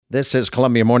This is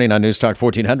Columbia Morning on News Talk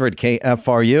 1400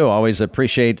 KFRU. Always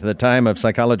appreciate the time of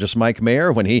psychologist Mike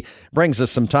Mayer when he brings us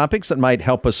some topics that might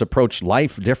help us approach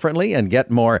life differently and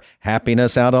get more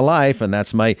happiness out of life. And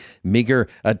that's my meager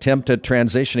attempt at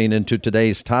transitioning into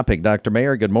today's topic. Dr.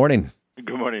 Mayer, good morning.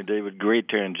 Good morning, David. Great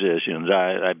transitions.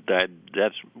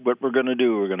 That's what we're going to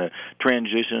do. We're going to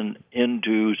transition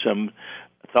into some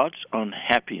thoughts on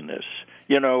happiness.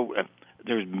 You know,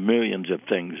 there's millions of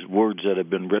things, words that have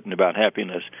been written about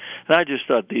happiness, and I just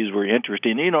thought these were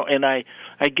interesting. You know, and I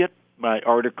get my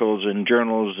articles and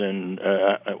journals, and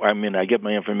I get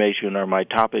my information or my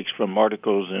topics from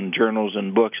articles and journals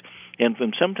and books, and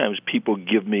sometimes people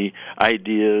give me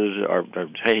ideas or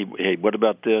hey, what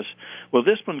about this? Well,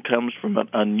 this one comes from an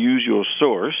unusual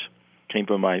source, came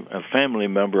from a family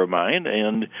member of mine,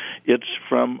 and it's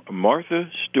from Martha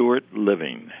Stewart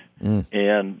Living,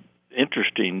 and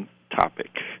interesting topic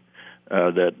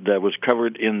that was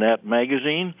covered in that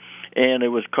magazine, and it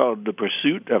was called The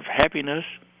Pursuit of Happiness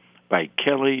by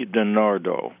Kelly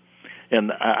DiNardo.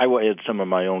 And I will add some of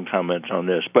my own comments on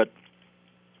this. But,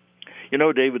 you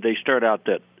know, David, they start out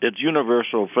that it's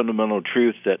universal fundamental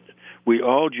truth that we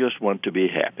all just want to be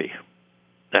happy.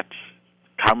 That's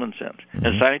common sense. Mm-hmm.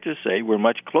 And scientists say we're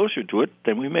much closer to it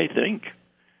than we may think.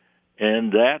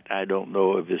 And that, I don't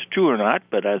know if it's true or not,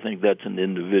 but I think that's an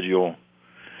individual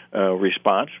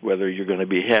response, whether you're going to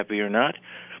be happy or not.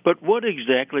 But what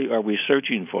exactly are we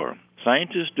searching for?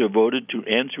 Scientists devoted to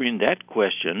answering that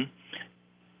question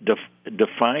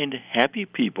defined happy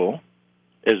people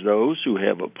as those who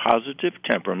have a positive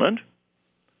temperament,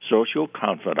 social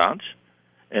confidence,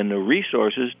 and the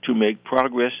resources to make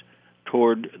progress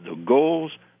toward the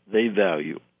goals they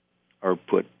value. Or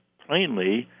put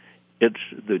plainly, it's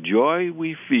the joy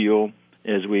we feel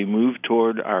as we move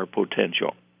toward our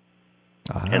potential.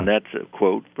 Uh-huh. And that's a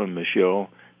quote from Michelle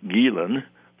Gielan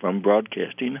from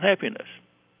Broadcasting Happiness.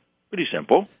 Pretty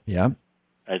simple. Yeah.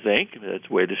 I think that's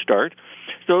a way to start.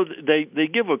 So they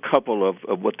give a couple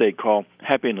of what they call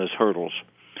happiness hurdles.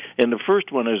 And the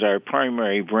first one is our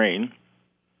primary brain.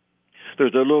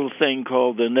 There's a little thing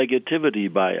called the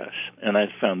negativity bias. And I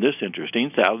found this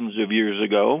interesting. Thousands of years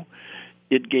ago,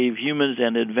 it gave humans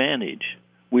an advantage.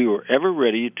 We were ever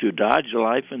ready to dodge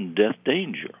life and death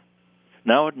danger.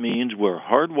 Now it means we're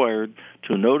hardwired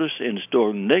to notice and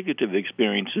store negative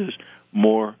experiences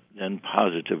more than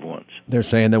positive ones. They're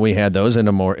saying that we had those in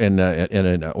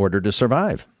an order to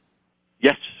survive.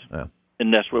 Yes,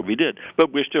 and that's what we did.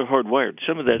 But we're still hardwired.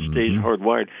 Some of that stays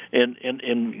hardwired, and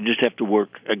you just have to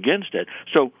work against it.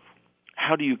 So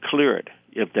how do you clear it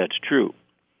if that's true?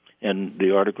 And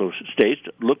the article states,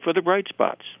 look for the bright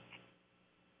spots.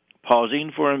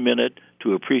 Pausing for a minute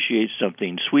to appreciate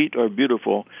something sweet or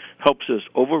beautiful helps us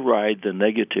override the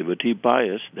negativity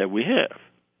bias that we have.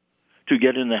 To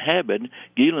get in the habit,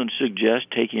 Gielan suggests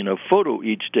taking a photo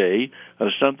each day of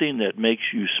something that makes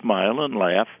you smile and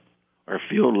laugh or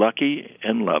feel lucky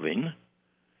and loving,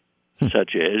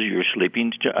 such as your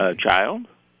sleeping child,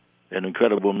 an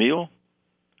incredible meal,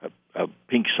 a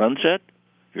pink sunset,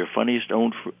 your funniest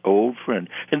old friend.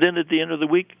 And then at the end of the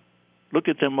week, look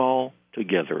at them all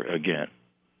together again.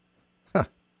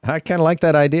 I kind of like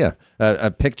that idea. A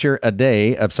picture a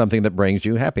day of something that brings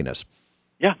you happiness.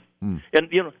 Yeah. And,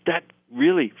 you know, that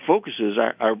really focuses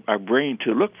our brain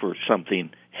to look for something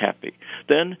happy.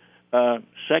 Then,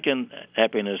 second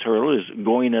happiness hurdle is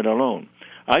going it alone.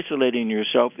 Isolating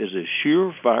yourself is a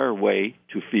surefire way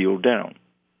to feel down.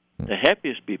 The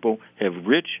happiest people have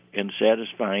rich and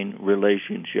satisfying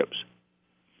relationships.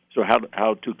 So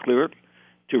how to clear it?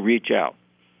 To reach out.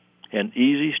 An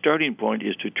easy starting point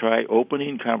is to try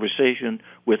opening conversation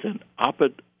with an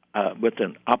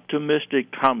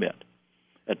optimistic comment,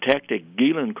 a tactic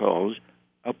Gielan calls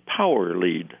a power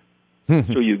lead.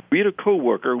 So you greet a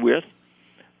coworker with,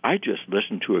 I just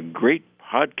listened to a great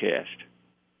podcast,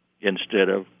 instead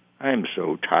of, I'm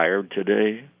so tired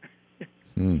today.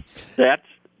 That's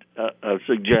a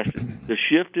suggestion. The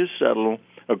shift is subtle,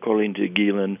 according to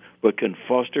Gielan, but can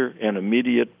foster an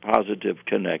immediate positive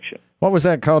connection. What was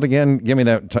that called again? Give me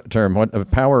that term.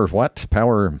 What power? What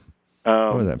power?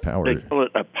 What was that power? They call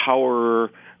it a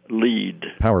power lead.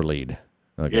 Power lead.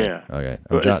 Okay. Yeah. Okay.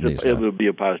 I'm jotting these down. It will be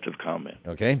a positive comment.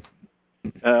 Okay.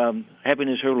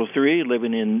 Happiness hurdle 3: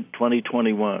 living in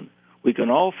 2021. We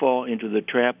can all fall into the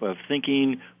trap of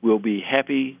thinking we'll be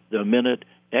happy the minute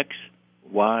X,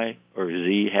 Y, or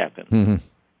Z happen.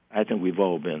 I think we've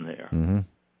all been there.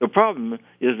 The problem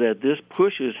is that this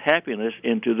pushes happiness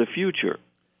into the future,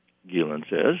 Gielan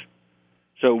says.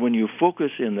 So when you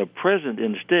focus in the present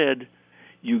instead,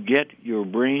 you get your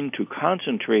brain to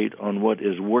concentrate on what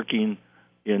is working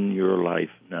in your life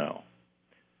now.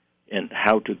 and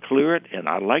how to clear it. And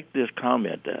I like this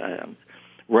comment.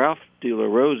 Ralph De La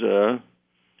Rosa,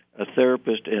 a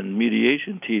therapist and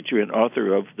mediation teacher and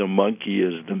author of The Monkey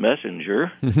is the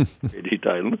Messenger, great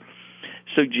title,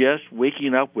 suggests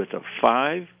waking up with a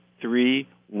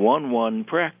 5-3-1-1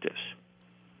 practice.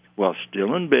 While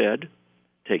still in bed,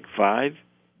 take 5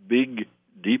 big,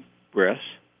 deep breaths.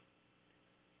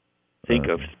 Think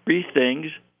of 3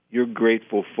 things you're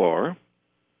grateful for.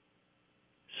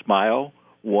 Smile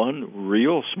 1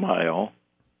 real smile,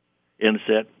 and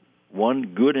set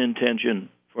 1 good intention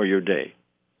for your day.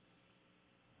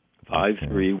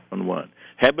 5-3-1-1.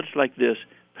 Habits like this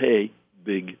pay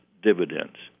big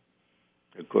dividends,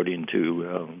 according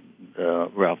to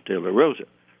Ralph De La Rosa.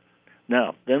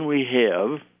 Now, then we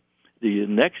have the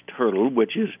next hurdle,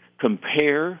 which is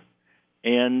compare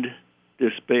and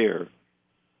despair.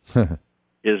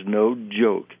 Is no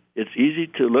joke. It's easy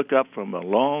to look up from a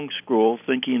long scroll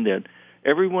thinking that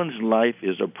everyone's life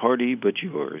is a party but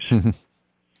yours.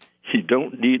 You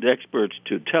don't need experts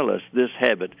to tell us this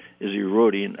habit is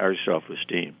eroding our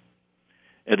self-esteem.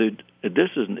 And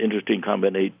this is an interesting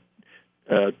comment. A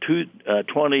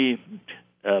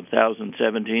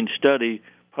 2017 study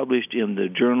published in the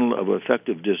Journal of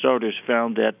Affective Disorders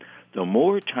found that the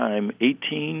more time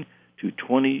 18 to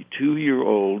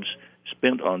 22-year-olds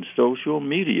spent on social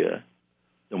media,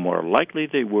 the more likely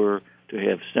they were to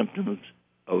have symptoms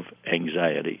of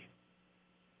anxiety.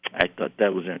 I thought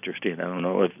that was interesting. I don't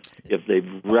know if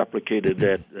they've replicated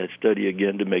that study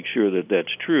again to make sure that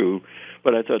that's true,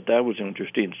 but I thought that was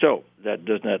interesting. So that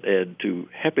does not add to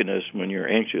happiness when you're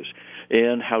anxious.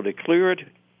 And how to clear it,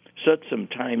 set some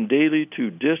time daily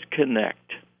to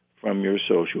disconnect from your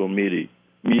social media.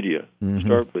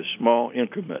 Start with small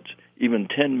increments. Even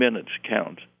 10 minutes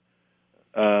counts.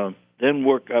 Then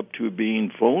work up to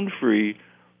being phone-free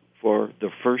for the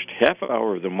first half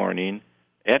hour of the morning,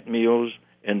 at meals,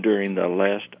 and during the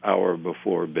last hour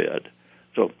before bed.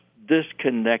 So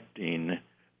disconnecting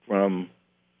from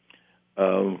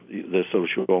the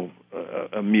social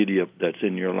media that's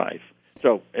in your life.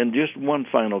 So, and just one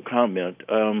final comment,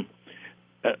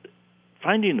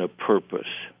 finding a purpose,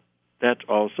 that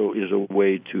also is a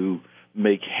way to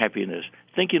make happiness.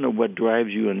 Thinking of what drives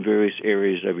you in various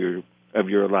areas of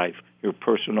your life, your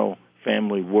personal,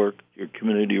 family, work, your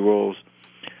community roles.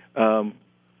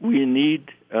 We need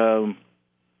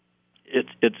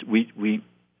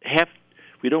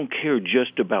we don't care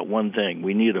just about one thing.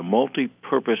 We need a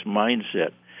multi-purpose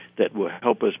mindset that will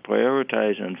help us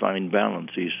prioritize and find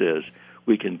balance, he says.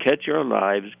 We can catch our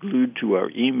lives glued to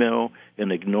our email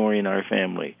and ignoring our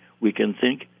family. We can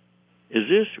think, is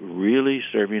this really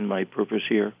serving my purpose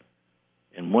here?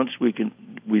 And once we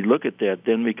look at that,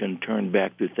 then we can turn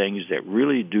back to things that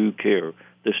really do care,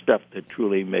 the stuff that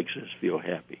truly makes us feel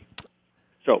happy.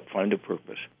 So find a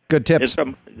purpose. Good tips.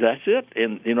 That's it.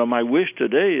 And, my wish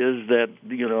today is that,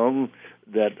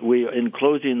 that we, in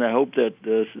closing, I hope that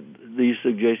these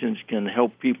suggestions can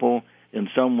help people in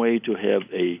some way to have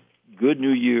a good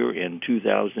new year in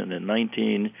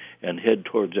 2019 and head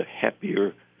towards a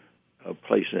happier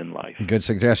place in life. Good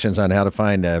suggestions on how to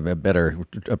find a better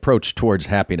approach towards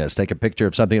happiness. Take a picture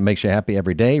of something that makes you happy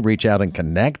every day. Reach out and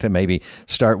connect, and maybe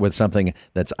start with something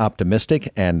that's optimistic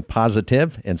and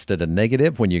positive instead of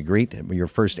negative when you greet your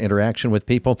first interaction with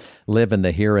people. Live in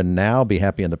the here and now. Be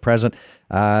happy in the present.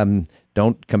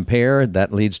 Don't compare.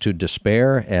 That leads to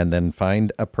despair. And then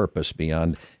find a purpose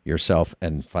beyond yourself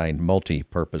and find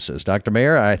multi-purposes. Dr.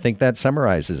 Mayer, I think that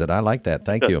summarizes it. I like that.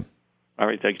 Thank you. All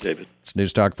right. Thanks, David. It's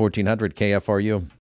News Talk 1400 KFRU.